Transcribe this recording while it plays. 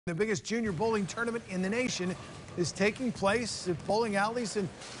The biggest junior bowling tournament in the nation is taking place at bowling alleys in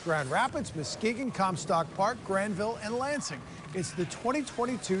Grand Rapids, Muskegon, Comstock Park, Granville, and Lansing. It's the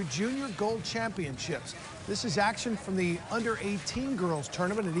 2022 Junior Gold Championships. This is action from the under-18 girls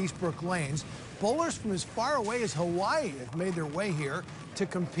tournament at Eastbrook Lanes. Bowlers from as far away as Hawaii have made their way here to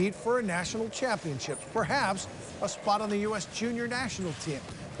compete for a national championship, perhaps a spot on the U.S. junior national team.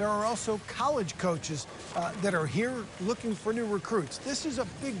 There are also college coaches that are here looking for new recruits. This is a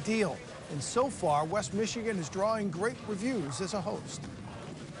big deal, and so far, West Michigan is drawing great reviews as a host.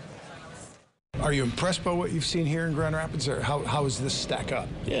 Are you impressed by what you've seen here in Grand Rapids, or how does this stack up?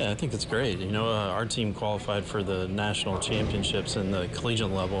 Yeah, I think it's great. You know, our team qualified for the national championships in the collegiate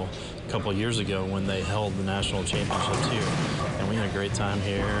level a couple of years ago when they held the national championships here. And we had a great time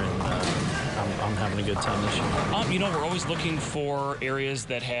here, and I'm having a good time this year. You know, we're always looking for areas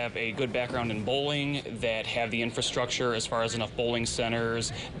that have a good background in bowling, that have the infrastructure as far as enough bowling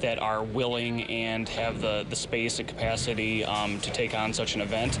centers, that are willing and have the space and capacity to take on such an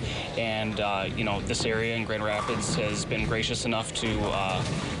event. And, you know, this area in Grand Rapids has been gracious enough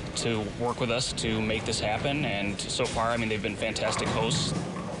to work with us to make this happen. And so far, I mean, they've been fantastic hosts.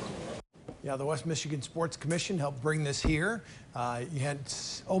 Yeah, the West Michigan Sports Commission helped bring this here. You had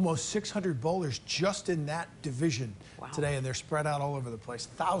almost 600 bowlers just in that division today, and they're spread out all over the place.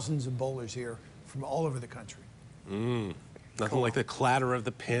 Thousands of bowlers here from all over the country. Nothing like the clatter of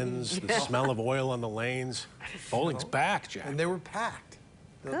the pins, the smell of oil on the lanes. Bowling's back, Jack. And they were packed.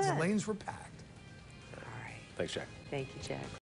 The lanes were packed. All right. Thanks, Jack. Thank you, Jack.